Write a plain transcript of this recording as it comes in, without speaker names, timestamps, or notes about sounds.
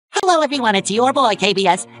Hello everyone, it's your boy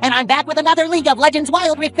KBS, and I'm back with another League of Legends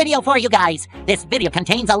Wild Rift video for you guys. This video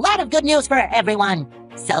contains a lot of good news for everyone.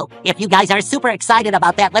 So, if you guys are super excited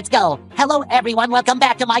about that, let's go. Hello everyone, welcome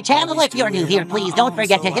back to my channel. If you're new here, please don't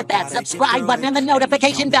forget to hit that subscribe button and the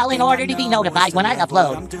notification bell in order to be notified when I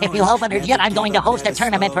upload. If you haven't heard yet, I'm going to host a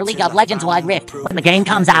tournament for League of Legends Wild Rift when the game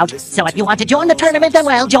comes out. So if you want to join the tournament, then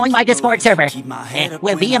well, join my Discord server. It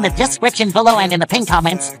will be in the description below and in the pinned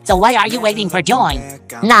comments. So why are you waiting for join?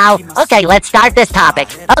 Now, okay, let's start this topic.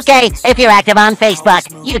 Okay, if you're active on Facebook,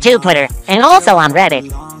 YouTube, Twitter, and also on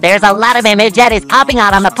Reddit, there's a lot of image that is popping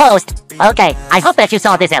out on the post. Okay, I hope that you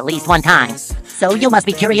saw this at least one time. So you must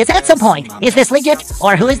be curious at some point. Is this legit?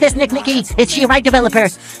 Or who is this Nick Nicky? Is she a Riot developer?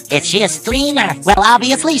 Is she a streamer? Well,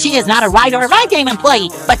 obviously she is not a Riot or a Riot Game employee,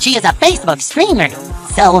 but she is a Facebook streamer.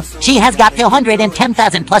 So, she has got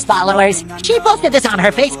 210,000 plus followers. She posted this on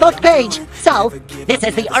her Facebook page. So, this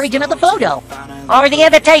is the origin of the photo. Or the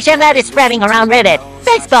invitation that is spreading around Reddit,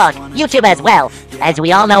 Facebook, YouTube as well. As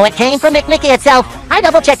we all know, it came from Nick Nicky itself. I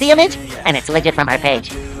double-checked the image, and it's legit from her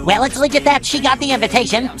page. Well, it's legit that she got the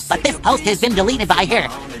invitation, but this post has been deleted by her.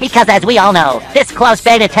 Because as we all know, this closed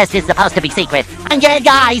beta test is supposed to be secret. And yeah,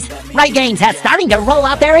 guys, Riot Games has starting to roll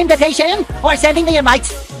out their invitation, or sending the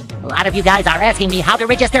invites. A lot of you guys are asking me how to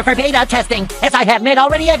register for beta testing, as I have made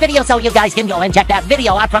already a video so you guys can go and check that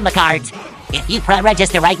video out from the cards. If you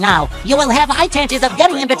pre-register right now, you will have high chances of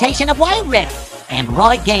getting invitation of Wild Rift. And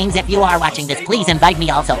Riot Games, if you are watching this, please invite me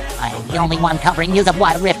also. I am the only one covering news of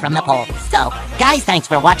Wild Rift from the poll. So, guys, thanks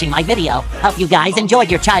for watching my video. Hope you guys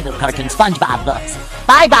enjoyed your childhood cartoon SpongeBob books.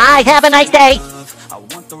 Bye-bye, have a nice day! I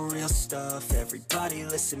want the real stuff, everybody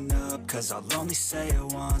listen up, cause I'll only say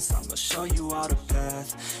it once. I'm gonna show you all the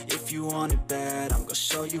path. If you want it bad, I'm gonna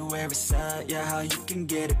show you where it's at. Yeah, how you can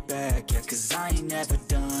get it back. Yeah, cause I ain't never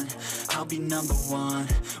done. I'll be number one,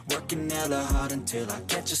 working hella hard until I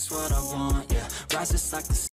get just what I want. Yeah, rise just like the